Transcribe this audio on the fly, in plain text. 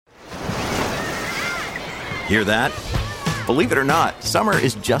Hear that? Believe it or not, summer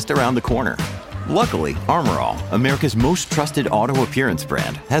is just around the corner. Luckily, Armor All, America's most trusted auto appearance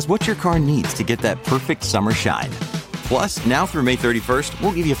brand, has what your car needs to get that perfect summer shine. Plus, now through May 31st,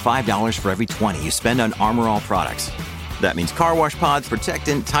 we'll give you $5 for every $20 you spend on Armor All products. That means car wash pods,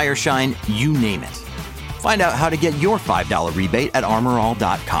 protectant, tire shine, you name it. Find out how to get your $5 rebate at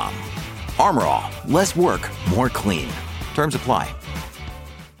armorall.com. Armor All, less work, more clean. Terms apply.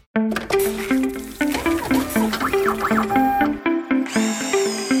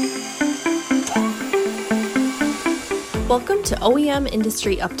 Welcome to OEM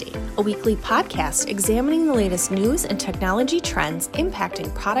Industry Update, a weekly podcast examining the latest news and technology trends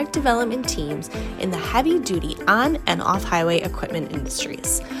impacting product development teams in the heavy-duty on- and off-highway equipment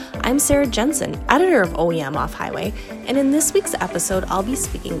industries. I'm Sarah Jensen, editor of OEM Off-Highway, and in this week's episode, I'll be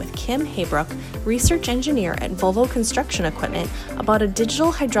speaking with Kim Haybrook, research engineer at Volvo Construction Equipment, about a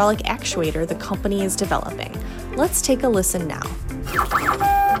digital hydraulic actuator the company is developing. Let's take a listen now.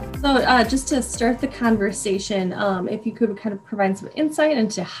 So just to start the conversation, if you could kind of provide some insight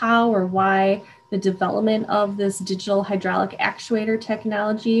into how or why the development of this digital hydraulic actuator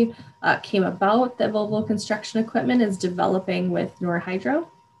technology came about that Volvo Construction Equipment is developing with Norrhydro?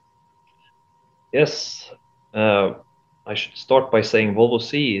 Yes, I should start by saying Volvo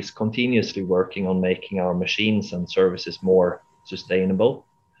CE is continuously working on making our machines and services more sustainable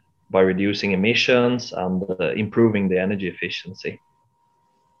by reducing emissions and improving the energy efficiency.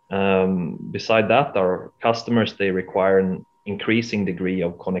 Beside that, our customers, they require an increasing degree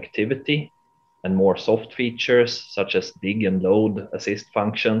of connectivity and more soft features such as dig and load assist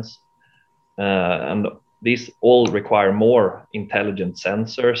functions. And these all require more intelligent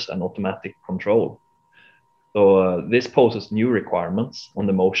sensors and automatic control. So this poses new requirements on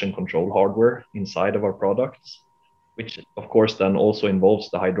the motion control hardware inside of our products, which of course then also involves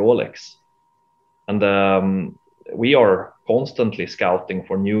the hydraulics. And we are constantly scouting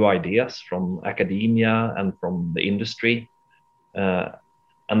for new ideas from academia and from the industry.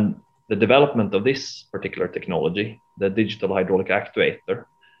 And the development of this particular technology, the digital hydraulic actuator,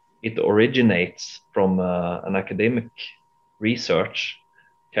 it originates from an academic research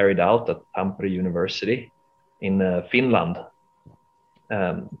carried out at Tampere University in Finland.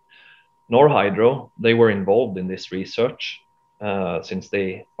 Norrhydro, they were involved in this research since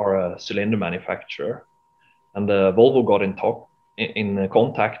they are a cylinder manufacturer. And Volvo got in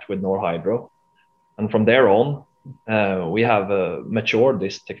contact with Norrhydro. And from there on, we have matured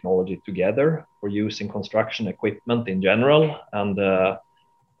this technology together for use in construction equipment in general. And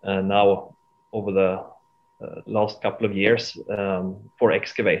now over the last couple of years for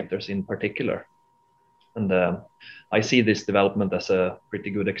excavators in particular. And I see this development as a pretty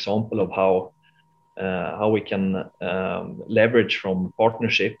good example of how we can leverage from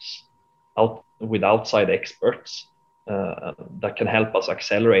partnerships with outside experts that can help us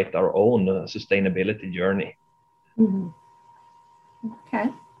accelerate our own sustainability journey. Mm-hmm. Okay.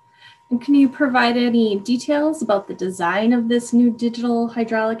 And can you provide any details about the design of this new digital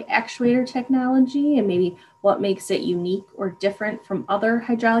hydraulic actuator technology and maybe what makes it unique or different from other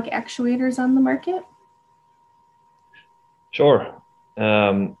hydraulic actuators on the market? Sure.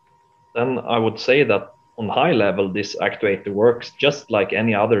 Then I would say that on high level, this actuator works just like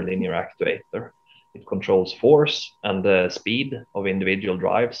any other linear actuator. It controls force and the speed of individual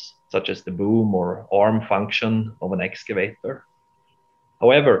drives, such as the boom or arm function of an excavator.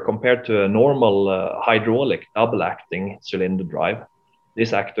 However, compared to a normal hydraulic double-acting cylinder drive,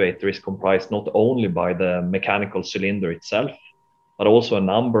 this actuator is comprised not only by the mechanical cylinder itself, but also a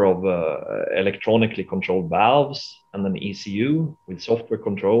number of electronically controlled valves and an ECU with software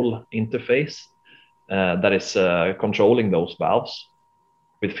control interface that is controlling those valves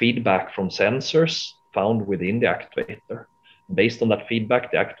with feedback from sensors found within the actuator. Based on that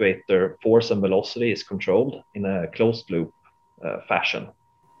feedback, the actuator force and velocity is controlled in a closed loop fashion.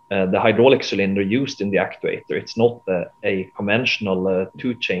 The hydraulic cylinder used in the actuator, it's not a conventional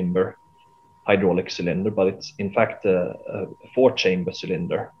two-chamber hydraulic cylinder, but it's in fact a four-chamber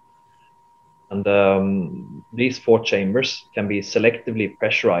cylinder. And these four chambers can be selectively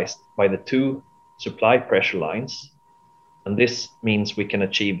pressurized by the two supply pressure lines. And this means we can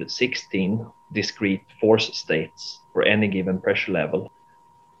achieve 16 discrete force states for any given pressure level.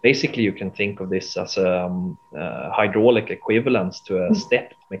 Basically, you can think of this as a hydraulic equivalence to a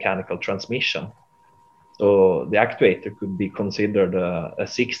stepped mechanical transmission. So the actuator could be considered a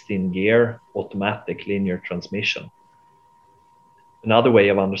 16-gear automatic linear transmission. Another way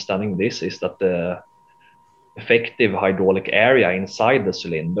of understanding this is that the effective hydraulic area inside the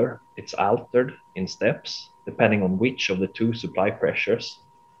cylinder, it's altered in steps depending on which of the two supply pressures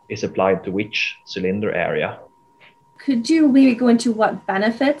is applied to which cylinder area. Could you maybe go into what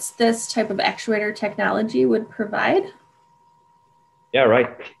benefits this type of actuator technology would provide? Yeah,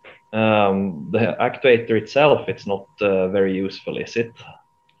 right. The actuator itself, it's not very useful, is it?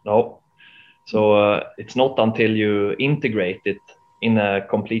 No. So it's not until you integrate it in a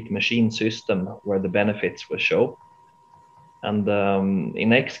complete machine system where the benefits will show. And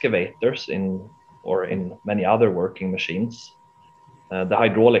in excavators, or in many other working machines, the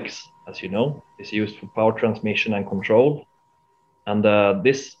hydraulics, as you know, is used for power transmission and control. And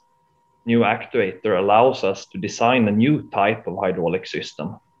this new actuator allows us to design a new type of hydraulic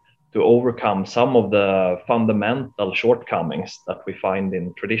system to overcome some of the fundamental shortcomings that we find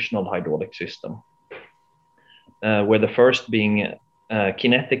in traditional hydraulic system, where the first being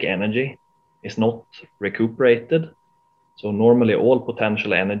kinetic energy is not recuperated. So normally all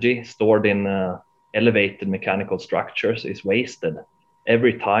potential energy stored in elevated mechanical structures is wasted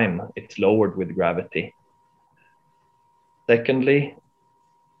every time it's lowered with gravity. Secondly,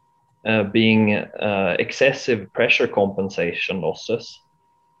 being excessive pressure compensation losses.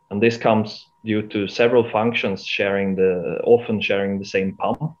 And this comes due to several functions often sharing the same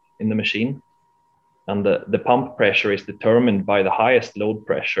pump in the machine. And the pump pressure is determined by the highest load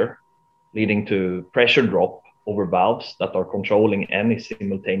pressure, leading to pressure drop over valves that are controlling any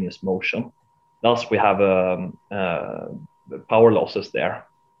simultaneous motion. Thus, we have power losses there.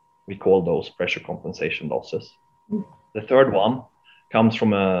 We call those pressure compensation losses. The third one comes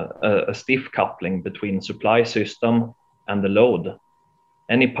from a stiff coupling between supply system and the load.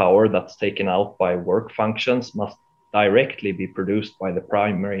 Any power that's taken out by work functions must directly be produced by the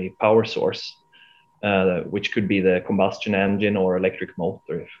primary power source, which could be the combustion engine or electric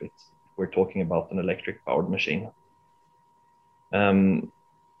motor if we're talking about an electric powered machine.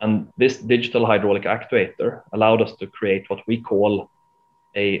 And this digital hydraulic actuator allowed us to create what we call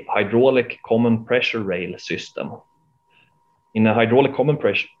a hydraulic common pressure rail system. In a hydraulic common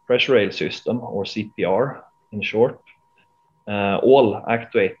pressure rail system, or CPR in short, all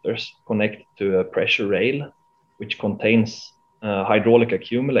actuators connect to a pressure rail, which contains hydraulic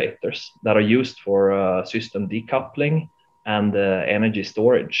accumulators that are used for system decoupling and energy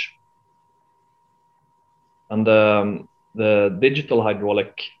storage. And the digital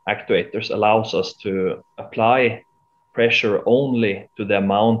hydraulic actuators allows us to apply pressure only to the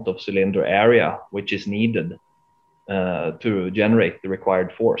amount of cylinder area which is needed to generate the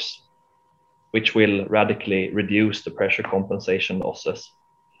required force, which will radically reduce the pressure compensation losses.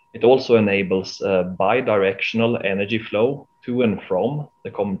 It also enables bidirectional energy flow to and from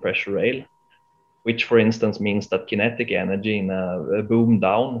the common pressure rail, which for instance means that kinetic energy in a boom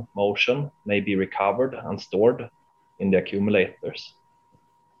down motion may be recovered and stored in the accumulators.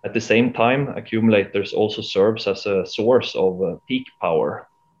 At the same time, accumulators also serves as a source of peak power,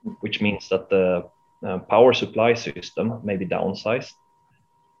 which means that the power supply system may be downsized.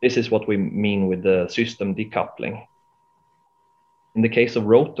 This is what we mean with the system decoupling. In the case of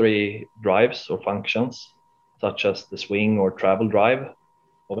rotary drives or functions, such as the swing or travel drive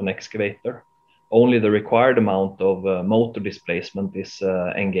of an excavator, only the required amount of motor displacement is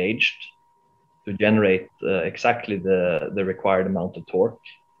engaged to generate exactly the required amount of torque.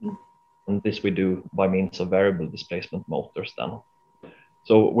 And this we do by means of variable displacement motors then.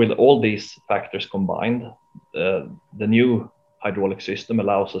 So with all these factors combined, the new hydraulic system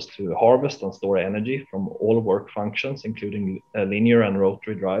allows us to harvest and store energy from all work functions, including linear and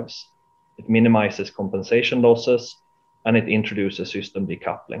rotary drives. It minimizes compensation losses, and it introduces system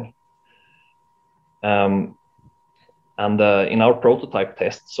decoupling. In our prototype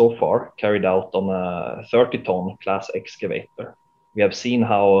test so far, carried out on a 30-ton class excavator, we have seen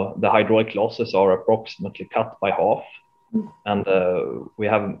how the hydraulic losses are approximately cut by half. And we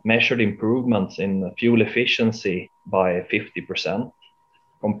have measured improvements in fuel efficiency by 50%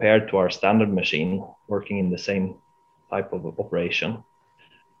 compared to our standard machine working in the same type of operation.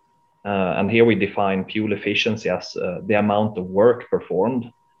 And here we define fuel efficiency as the amount of work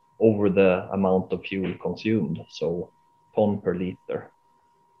performed over the amount of fuel consumed, so ton per liter.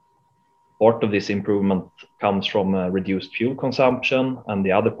 Part of this improvement comes from reduced fuel consumption, and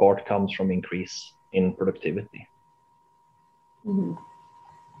the other part comes from increase in productivity.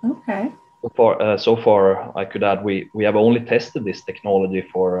 Mm-hmm. Okay. So far, I could add we have only tested this technology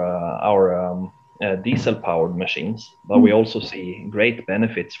for our diesel-powered machines, but we also see great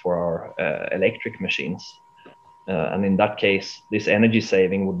benefits for our electric machines. And in that case, this energy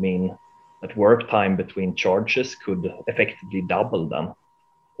saving would mean that work time between charges could effectively double then.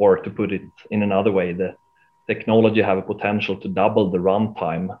 Or to put it in another way, the technology have a potential to double the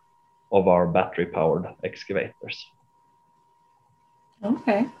runtime of our battery-powered excavators.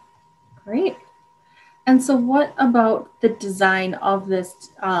 Okay. Great. And so what about the design of this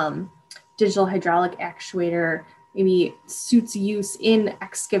digital hydraulic actuator maybe suits use in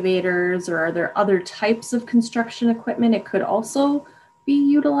excavators, or are there other types of construction equipment it could also be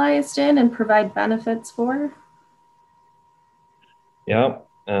utilized in and provide benefits for? Yeah,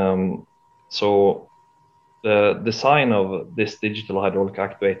 so the design of this digital hydraulic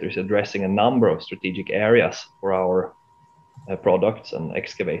actuator is addressing a number of strategic areas for our products and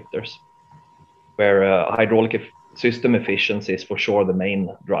excavators, where hydraulic system efficiency is for sure the main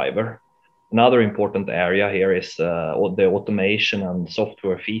driver. Another important area here is the automation and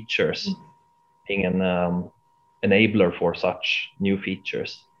software features being an enabler for such new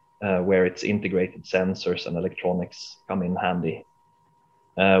features, where its integrated sensors and electronics come in handy.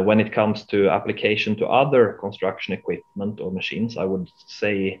 When it comes to application to other construction equipment or machines, I would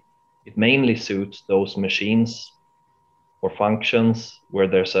say it mainly suits those machines or functions where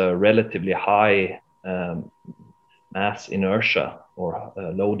there's a relatively high mass inertia or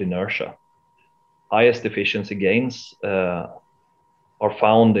load inertia. Highest efficiency gains are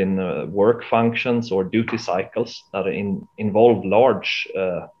found in work functions or duty cycles that involve large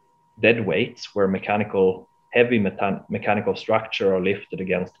dead weights, where heavy mechanical structure are lifted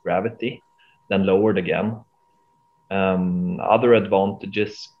against gravity, then lowered again. Other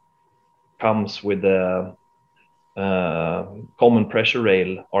advantages comes with the common pressure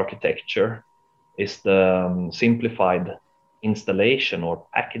rail architecture is the simplified installation or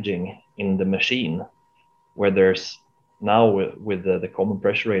packaging in the machine, where there's now with the common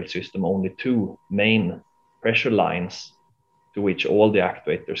pressure rail system only two main pressure lines to which all the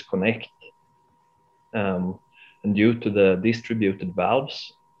actuators connect. And due to the distributed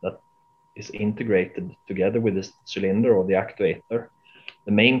valves that is integrated together with the cylinder or the actuator,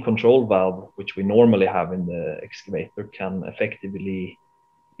 the main control valve, which we normally have in the excavator, can effectively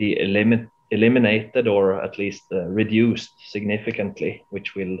be eliminated or at least reduced significantly,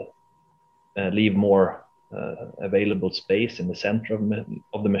 which will leave more available space in the center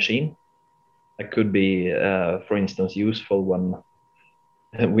of the machine. That could be, for instance, useful when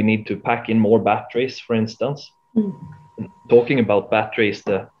we need to pack in more batteries, for instance. Talking about batteries,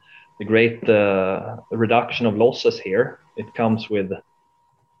 the great reduction of losses here, it comes with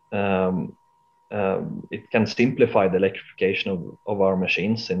it can simplify the electrification of our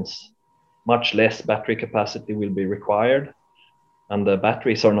machines, since much less battery capacity will be required, and the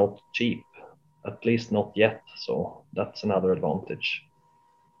batteries are not cheap, at least not yet. So that's another advantage.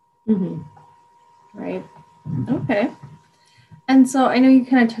 Mm-hmm. Right. Okay. And so I know you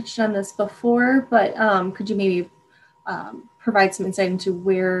kind of touched on this before, but could you maybe provide some insight into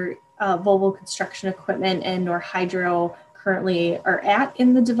where Volvo Construction Equipment and Norrhydro currently are at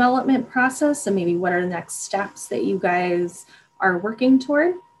in the development process, and maybe what are the next steps that you guys are working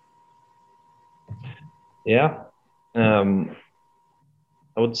toward? Yeah, I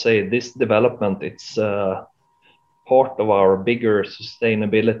would say this development, it's part of our bigger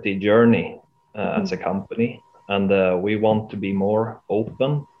sustainability journey as a company, and we want to be more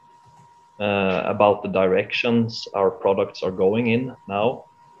open about the directions our products are going in now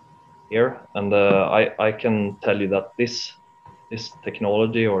here. And I can tell you that this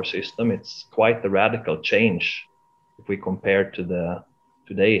technology or system, it's quite a radical change if we compare to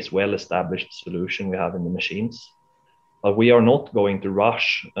today's well-established solution we have in the machines. But we are not going to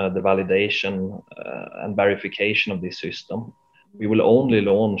rush the validation and verification of this system. We will only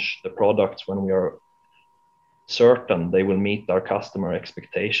launch the products when we are certain they will meet our customer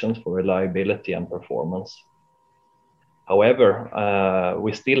expectations for reliability and performance. However,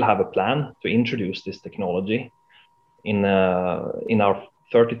 we still have a plan to introduce this technology in our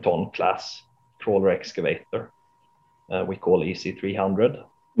 30-ton class crawler excavator we call EC300.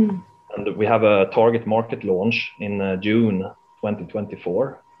 And we have a target market launch in June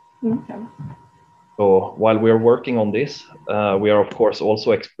 2024. Okay. So while we are working on this, we are of course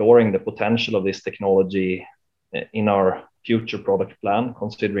also exploring the potential of this technology in our future product plan,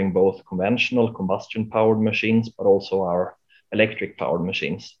 considering both conventional combustion powered machines, but also our electric powered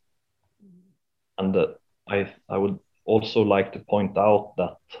machines. And I would also like to point out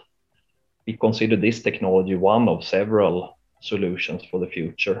that we consider this technology one of several solutions for the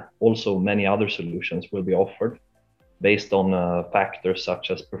future. Also, many other solutions will be offered based on factors such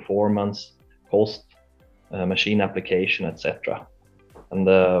as performance, cost, machine application, etc. And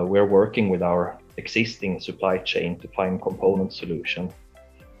we're working with our existing supply chain to find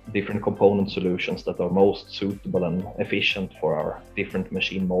different component solutions that are most suitable and efficient for our different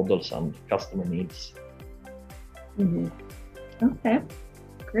machine models and customer needs. Okay,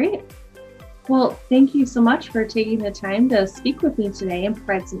 great. Well, thank you so much for taking the time to speak with me today and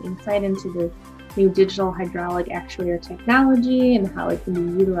provide some insight into the new digital hydraulic actuator technology and how it can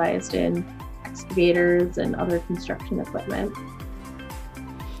be utilized in excavators and other construction equipment.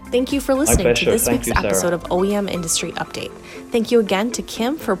 Thank you for listening to this week's episode of OEM Industry Update. Thank you again to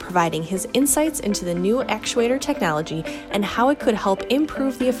Kim for providing his insights into the new actuator technology and how it could help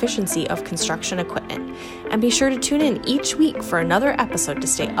improve the efficiency of construction equipment. And be sure to tune in each week for another episode to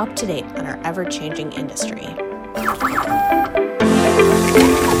stay up to date on our ever-changing industry.